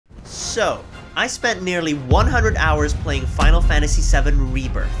So, I spent nearly 100 hours playing Final Fantasy VII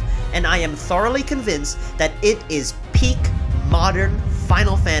Rebirth, and I am thoroughly convinced that it is peak modern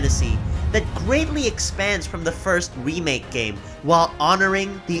Final Fantasy that greatly expands from the first remake game while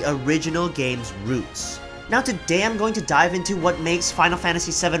honoring the original game's roots. Now today I'm going to dive into what makes Final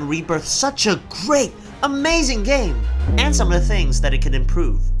Fantasy VII Rebirth such a great, amazing game, and some of the things that it can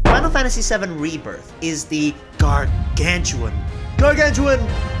improve. Final Fantasy VII Rebirth is the gargantuan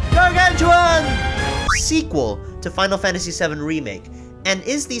sequel to Final Fantasy VII Remake, and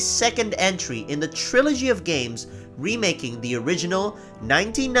is the second entry in the trilogy of games remaking the original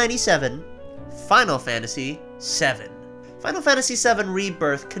 1997 Final Fantasy VII. Final Fantasy VII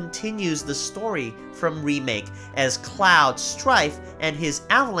Rebirth continues the story from Remake as Cloud, Strife, and his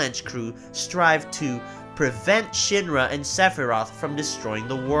Avalanche crew strive to prevent Shinra and Sephiroth from destroying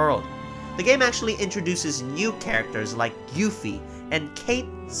the world. The game actually introduces new characters like Yuffie and Cait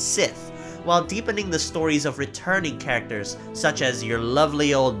Sith, while deepening the stories of returning characters such as your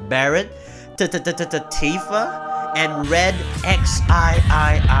lovely old Barret, Tifa, and Red XIII.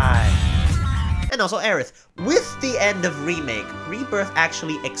 And also Aerith. With the end of Remake, Rebirth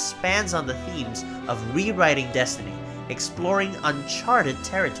actually expands on the themes of rewriting destiny, exploring uncharted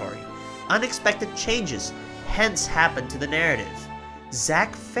territory. Unexpected changes hence happen to the narrative.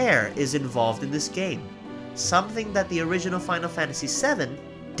 Zack Fair is involved in this game, something that the original Final Fantasy VII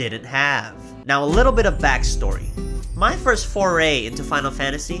didn't have. Now a little bit of backstory. My first foray into Final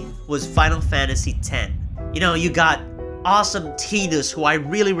Fantasy was Final Fantasy X. You know, you got awesome Tidus, who I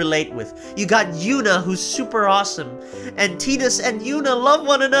really relate with. You got Yuna, who's super awesome. And Tidus and Yuna love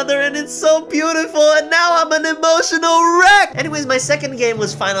one another, and it's so beautiful, and now I'm an emotional wreck! Anyways, my second game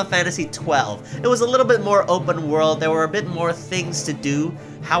was Final Fantasy XII. It was a little bit more open world, there were a bit more things to do.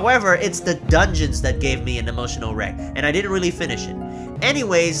 However, it's the dungeons that gave me an emotional wreck, and I didn't really finish it.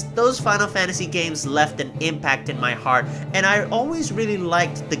 Anyways, those Final Fantasy games left an impact in my heart, and I always really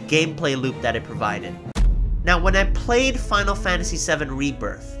liked the gameplay loop that it provided. Now, when I played Final Fantasy VII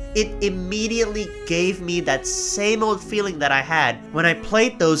Rebirth, it immediately gave me that same old feeling that I had when I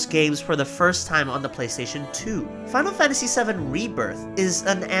played those games for the first time on the PlayStation 2. Final Fantasy VII Rebirth is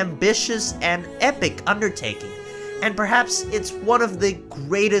an ambitious and epic undertaking, and perhaps it's one of the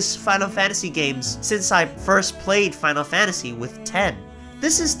greatest Final Fantasy games since I first played Final Fantasy with X.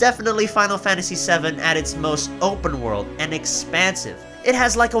 This is definitely Final Fantasy VII at its most open world and expansive. It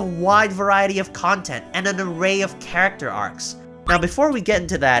has like a wide variety of content and an array of character arcs. Now before we get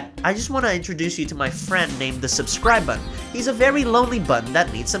into that, I just want to introduce you to my friend named the subscribe button. He's a very lonely button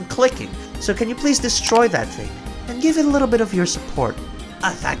that needs some clicking. So can you please destroy that thing and give it a little bit of your support?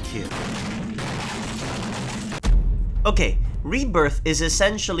 Thank you. Okay, Rebirth is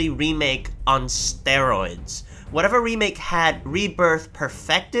essentially Remake on steroids. Whatever Remake had, Rebirth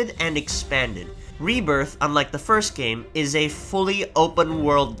perfected and expanded. Rebirth, unlike the first game, is a fully open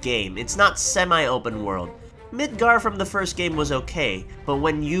world game. It's not semi-open world. Midgar from the first game was okay, but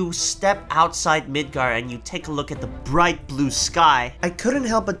when you step outside Midgar and you take a look at the bright blue sky, I couldn't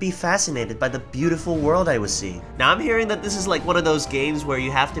help but be fascinated by the beautiful world I was seeing. Now I'm hearing that this is like one of those games where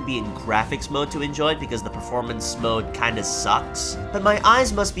you have to be in graphics mode to enjoy it because the performance mode kinda sucks. But my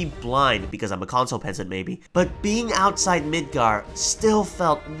eyes must be blind because I'm a console peasant maybe, but being outside Midgar still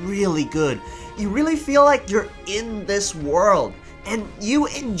felt really good. You really feel like you're in this world, and you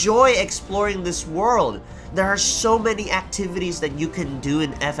enjoy exploring this world. There are so many activities that you can do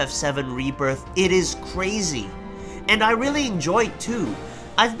in FF7 Rebirth, it is crazy. And I really enjoy it too.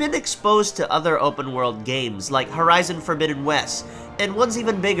 I've been exposed to other open world games like Horizon Forbidden West, and ones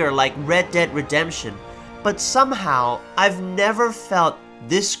even bigger like Red Dead Redemption, but somehow I've never felt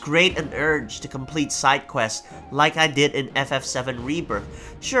this great an urge to complete side quests like I did in FF7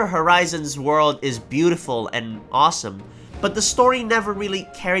 Rebirth. Sure, Horizon's world is beautiful and awesome, but the story never really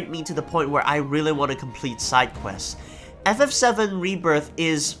carried me to the point where I really want to complete side quests. FF7 Rebirth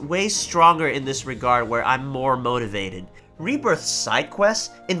is way stronger in this regard where I'm more motivated. Rebirth's side quests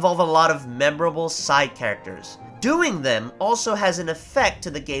involve a lot of memorable side characters. Doing them also has an effect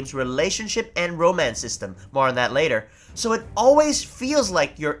to the game's relationship and romance system, more on that later, so it always feels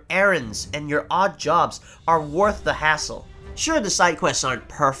like your errands and your odd jobs are worth the hassle. Sure, the side quests aren't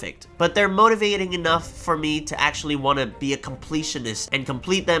perfect, but they're motivating enough for me to actually want to be a completionist and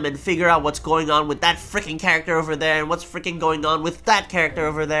complete them and figure out what's going on with that freaking character over there and what's freaking going on with that character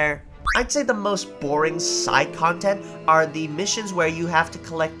over there. I'd say the most boring side content are the missions where you have to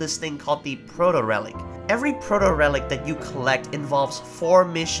collect this thing called the Proto Relic. Every proto-relic that you collect involves 4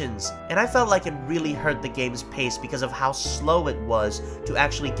 missions, and I felt like it really hurt the game's pace because of how slow it was to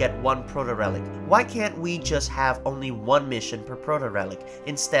actually get one proto-relic. Why can't we just have only 1 mission per proto-relic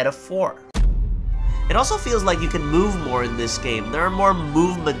instead of 4? It also feels like you can move more in this game. There are more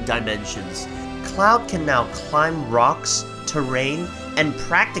movement dimensions. Cloud can now climb rocks, terrain, and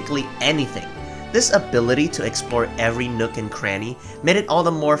practically anything. This ability to explore every nook and cranny made it all the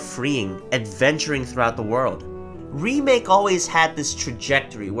more freeing, adventuring throughout the world. Remake always had this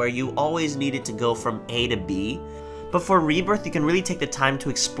trajectory where you always needed to go from A to B, but for Rebirth you can really take the time to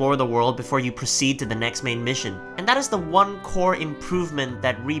explore the world before you proceed to the next main mission. And that is the one core improvement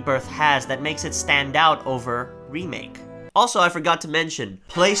that Rebirth has that makes it stand out over Remake. Also, I forgot to mention,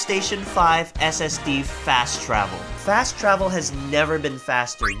 PlayStation 5 SSD fast travel. Fast travel has never been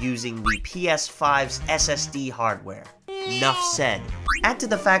faster using the PS5's SSD hardware. Enough said. Add to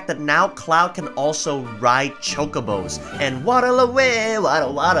the fact that now Cloud can also ride chocobos and waddle away,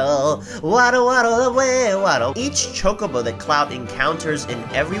 waddle waddle, waddle waddle away, waddle. Each chocobo that Cloud encounters in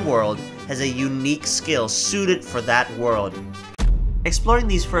every world has a unique skill suited for that world. Exploring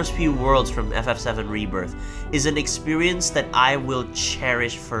these first few worlds from FF7 Rebirth is an experience that I will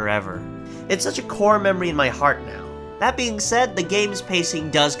cherish forever. It's such a core memory in my heart now. That being said, the game's pacing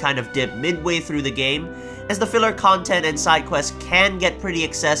does kind of dip midway through the game, as the filler content and side quests can get pretty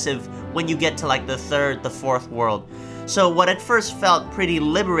excessive when you get to like the 3rd, the 4th world. So what at first felt pretty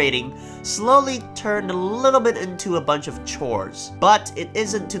liberating slowly turned a little bit into a bunch of chores. But it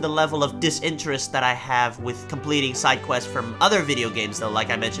isn't to the level of disinterest that I have with completing side quests from other video games though, like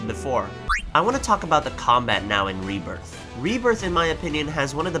I mentioned before. I want to talk about the combat now in Rebirth. Rebirth, in my opinion,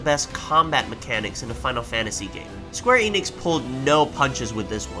 has one of the best combat mechanics in a Final Fantasy game. Square Enix pulled no punches with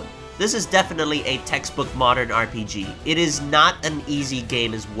this one. This is definitely a textbook modern RPG. It is not an easy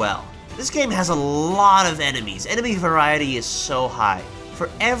game as well. This game has a lot of enemies. Enemy variety is so high. For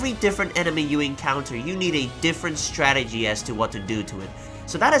every different enemy you encounter, you need a different strategy as to what to do to it.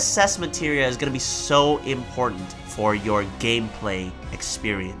 So that assessment material is going to be so important for your gameplay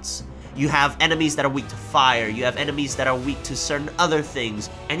experience. You have enemies that are weak to fire, you have enemies that are weak to certain other things,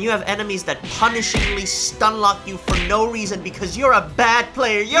 and you have enemies that punishingly stunlock you for no reason because you're a bad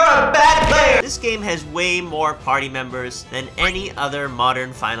player. You're a bad player! This game has way more party members than any other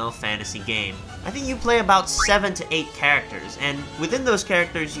modern Final Fantasy game. I think you play about 7 to 8 characters, and within those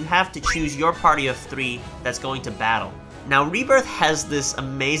characters you have to choose your party of 3 that's going to battle. Now Rebirth has this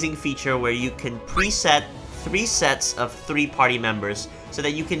amazing feature where you can preset 3 sets of 3 party members so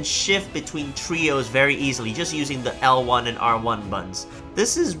that you can shift between trios very easily just using the L1 and R1 buttons.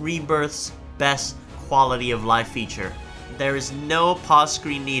 This is Rebirth's best quality of life feature. There is no pause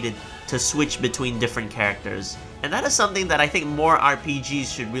screen needed to switch between different characters, and that is something that I think more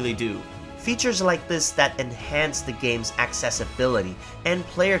RPGs should really do. Features like this that enhance the game's accessibility and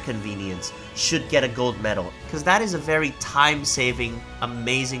player convenience should get a gold medal, because that is a very time-saving,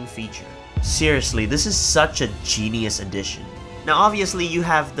 amazing feature. Seriously, this is such a genius addition. Now obviously you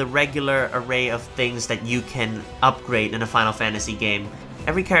have the regular array of things that you can upgrade in a Final Fantasy game.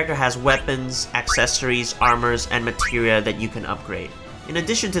 Every character has weapons, accessories, armors, and materia that you can upgrade. In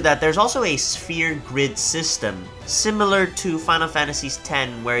addition to that, there's also a sphere grid system, similar to Final Fantasy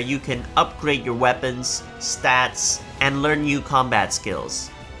X, where you can upgrade your weapons, stats, and learn new combat skills.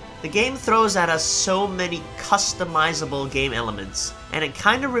 The game throws at us so many customizable game elements, and it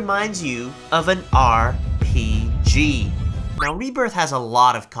kind of reminds you of an RPG. Now Rebirth has a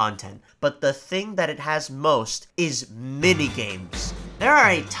lot of content, but the thing that it has most is minigames. There are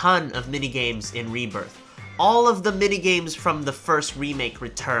a ton of minigames in Rebirth. All of the minigames from the first remake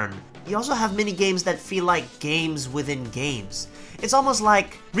return. You also have minigames that feel like games within games. It's almost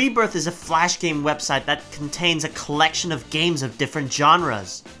like Rebirth is a flash game website that contains a collection of games of different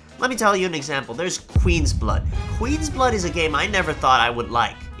genres. Let me tell you an example. There's Queen's Blood. Queen's Blood is a game I never thought I would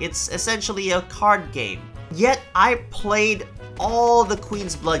like. It's essentially a card game. Yet I played all the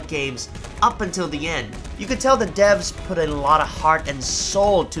Queen's Blood games up until the end. You could tell the devs put a lot of heart and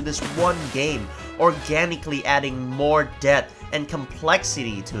soul to this one game, organically adding more depth and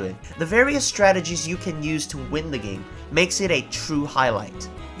complexity to it. The various strategies you can use to win the game makes it a true highlight.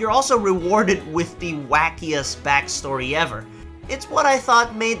 You're also rewarded with the wackiest backstory ever. It's what I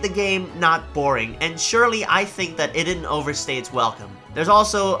thought made the game not boring, and surely I think that it didn't overstay its welcome. There's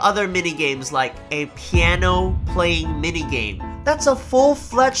also other minigames like a piano playing minigame. That's a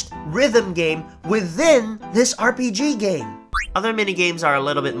full-fledged rhythm game within this RPG game. Other minigames are a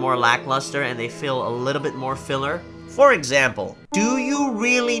little bit more lackluster and they feel a little bit more filler. For example, do you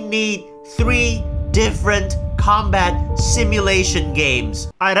really need 3 different combat simulation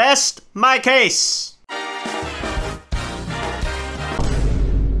games? I rest my case.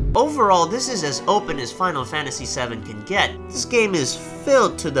 Overall, this is as open as Final Fantasy VII can get. This game is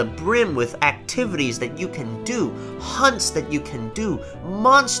filled to the brim with activities that you can do, hunts that you can do,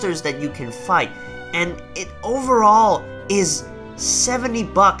 monsters that you can fight, and it overall is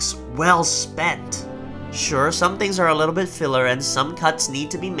 $70 well spent. Sure, some things are a little bit filler and some cuts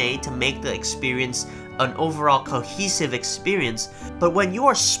need to be made to make the experience an overall cohesive experience, but when you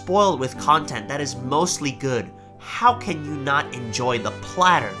are spoiled with content that is mostly good, how can you not enjoy the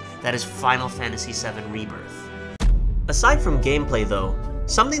platter that is Final Fantasy VII Rebirth? Aside from gameplay though,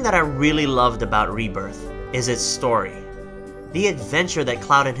 something that I really loved about Rebirth is its story. The adventure that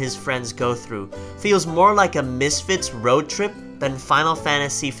Cloud and his friends go through feels more like a Misfits road trip than Final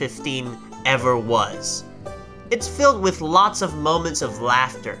Fantasy XV ever was. It's filled with lots of moments of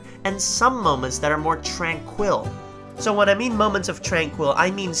laughter and some moments that are more tranquil. So when I mean moments of tranquil, I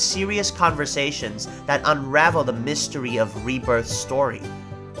mean serious conversations that unravel the mystery of Rebirth's story.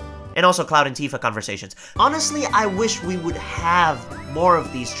 And also Cloud and Tifa conversations. Honestly, I wish we would have more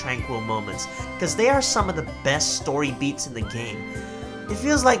of these tranquil moments, because they are some of the best story beats in the game. It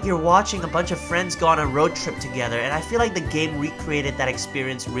feels like you're watching a bunch of friends go on a road trip together, and I feel like the game recreated that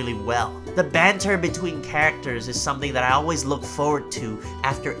experience really well. The banter between characters is something that I always look forward to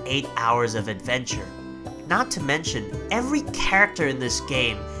after 8 hours of adventure. Not to mention, every character in this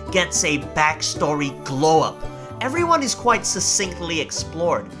game gets a backstory glow-up. Everyone is quite succinctly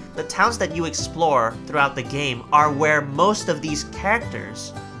explored. The towns that you explore throughout the game are where most of these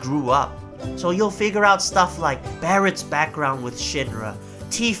characters grew up. So you'll figure out stuff like Barrett's background with Shinra,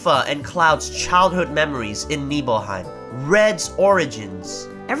 Tifa and Cloud's childhood memories in Nibelheim, Red's origins.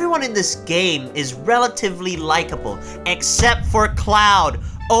 Everyone in this game is relatively likable, except for Cloud.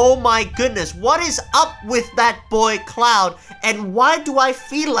 Oh my goodness, what is up with that boy Cloud? And why do I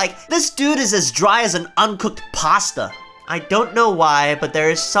feel like this dude is as dry as an uncooked pasta? I don't know why, but there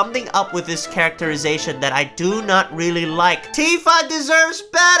is something up with this characterization that I do not really like. Tifa deserves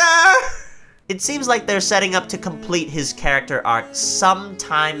better! It seems like they're setting up to complete his character arc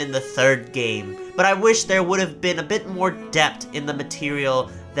sometime in the 3rd game, but I wish there would have been a bit more depth in the material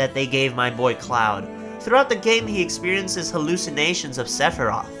that they gave my boy Cloud. Throughout the game, he experiences hallucinations of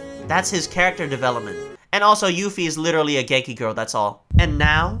Sephiroth. That's his character development. And also, Yuffie is literally a Genki girl, that's all. And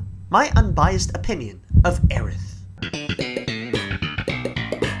now, my unbiased opinion of Aerith.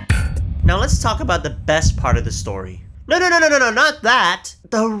 Now let's talk about the best part of the story. No, not that!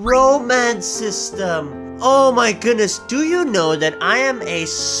 The romance system! Oh my goodness, do you know that I am a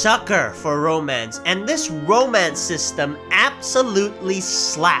sucker for romance, and this romance system absolutely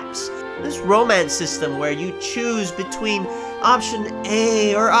slaps. This romance system where you choose between option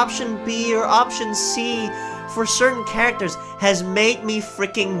A or option B or option C for certain characters has made me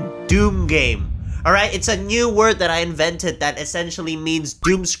freaking doom game. Alright, it's a new word that I invented that essentially means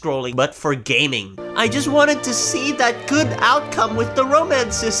doom scrolling, but for gaming. I just wanted to see that good outcome with the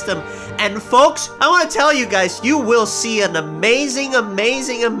romance system. And folks, I want to tell you guys, you will see an amazing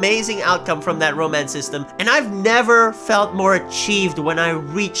outcome from that romance system. And I've never felt more achieved when I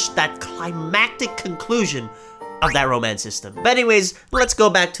reached that climactic conclusion of that romance system. But anyways, let's go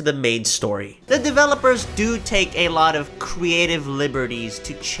back to the main story. The developers do take a lot of creative liberties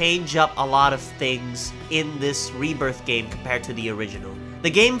to change up a lot of things in this Rebirth game compared to the original. The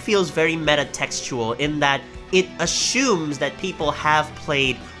game feels very metatextual in that it assumes that people have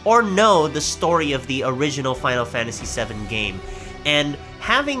played or know the story of the original Final Fantasy VII game. And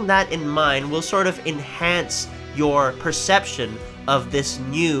having that in mind will sort of enhance your perception of this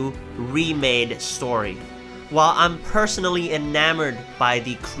new remade story. While I'm personally enamored by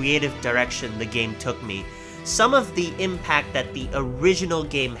the creative direction the game took me, some of the impact that the original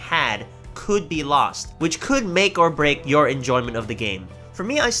game had could be lost, which could make or break your enjoyment of the game. For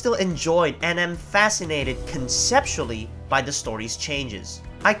me, I still enjoyed and am fascinated conceptually by the story's changes.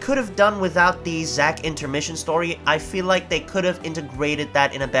 I could have done without the Zack intermission story. I feel like they could have integrated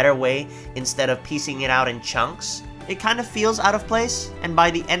that in a better way instead of piecing it out in chunks. It kind of feels out of place, and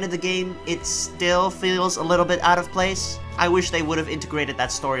by the end of the game, it still feels a little bit out of place. I wish they would have integrated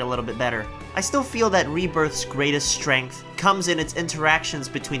that story a little bit better. I still feel that Rebirth's greatest strength comes in its interactions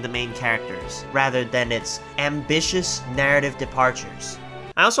between the main characters, rather than its ambitious narrative departures.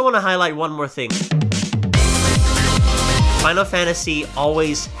 I also want to highlight one more thing. Final Fantasy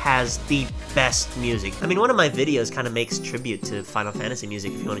always has the best music. I mean, one of my videos kind of makes tribute to Final Fantasy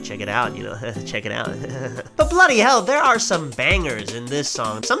music. If you want to check it out, you know, check it out. But bloody hell, there are some bangers in this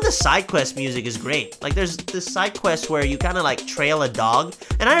song. Some of the side quest music is great. Like, there's this side quest where you kind of like trail a dog,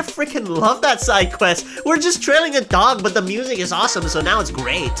 and I freaking love that side quest. We're just trailing a dog, but the music is awesome, so now it's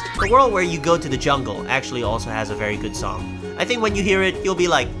great. The world where you go to the jungle actually also has a very good song. I think when you hear it, you'll be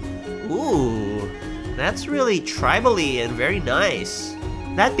like, ooh, that's really tribally and very nice.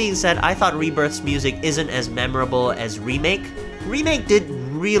 That being said, I thought Rebirth's music isn't as memorable as Remake. Remake did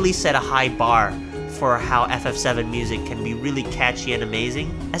really set a high bar for how FF7 music can be really catchy and amazing,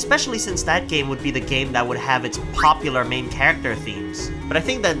 especially since that game would be the game that would have its popular main character themes. But I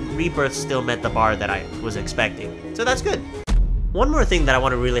think that Rebirth still met the bar that I was expecting, so that's good. One more thing that I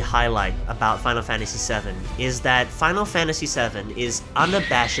want to really highlight about Final Fantasy VII is that Final Fantasy VII is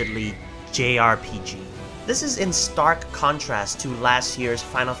unabashedly JRPG. This is in stark contrast to last year's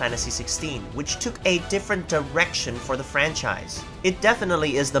Final Fantasy XVI, which took a different direction for the franchise. It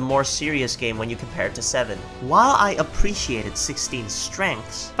definitely is the more serious game when you compare it to 7. While I appreciated 16's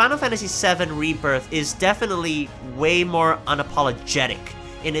strengths, Final Fantasy VII Rebirth is definitely way more unapologetic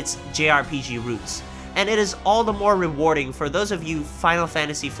in its JRPG roots. And it is all the more rewarding for those of you Final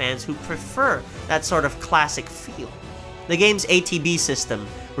Fantasy fans who prefer that sort of classic feel. The game's ATB system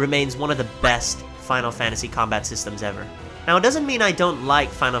remains one of the best Final Fantasy combat systems ever. Now, it doesn't mean I don't like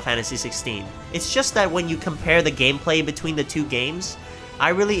Final Fantasy XVI. It's just that when you compare the gameplay between the two games, I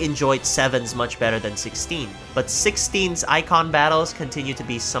really enjoyed 7's much better than 16. But 16's icon battles continue to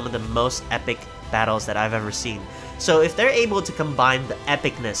be some of the most epic battles that I've ever seen. So if they're able to combine the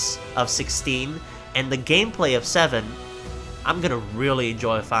epicness of 16 and the gameplay of 7, I'm gonna really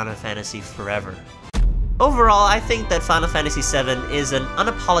enjoy Final Fantasy forever. Overall, I think that Final Fantasy VII is an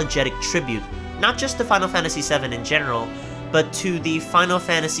unapologetic tribute, not just to Final Fantasy VII in general, but to the Final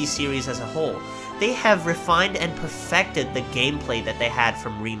Fantasy series as a whole. They have refined and perfected the gameplay that they had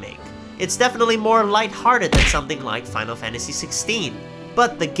from Remake. It's definitely more lighthearted than something like Final Fantasy XVI,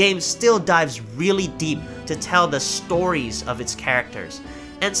 but the game still dives really deep to tell the stories of its characters,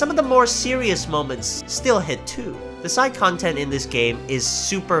 and some of the more serious moments still hit too. The side content in this game is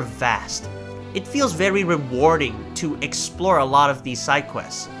super vast. It feels very rewarding to explore a lot of these side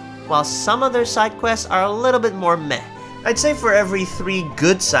quests, while some other side quests are a little bit more meh. I'd say for every 3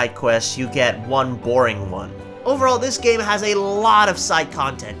 good side quests, you get 1 boring one. Overall, this game has a lot of side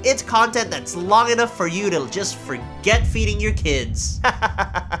content. It's content that's long enough for you to just forget feeding your kids.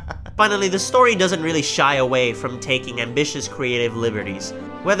 Finally, the story doesn't really shy away from taking ambitious creative liberties.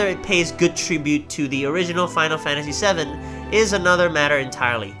 Whether it pays good tribute to the original Final Fantasy VII is another matter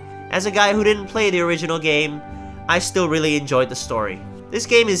entirely. As a guy who didn't play the original game, I still really enjoyed the story. This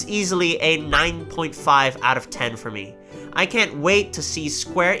game is easily a 9.5 out of 10 for me. I can't wait to see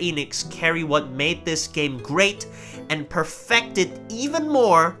Square Enix carry what made this game great and perfect it even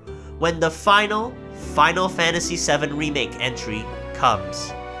more when the final Final Fantasy VII Remake entry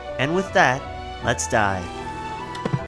comes. And with that, let's dive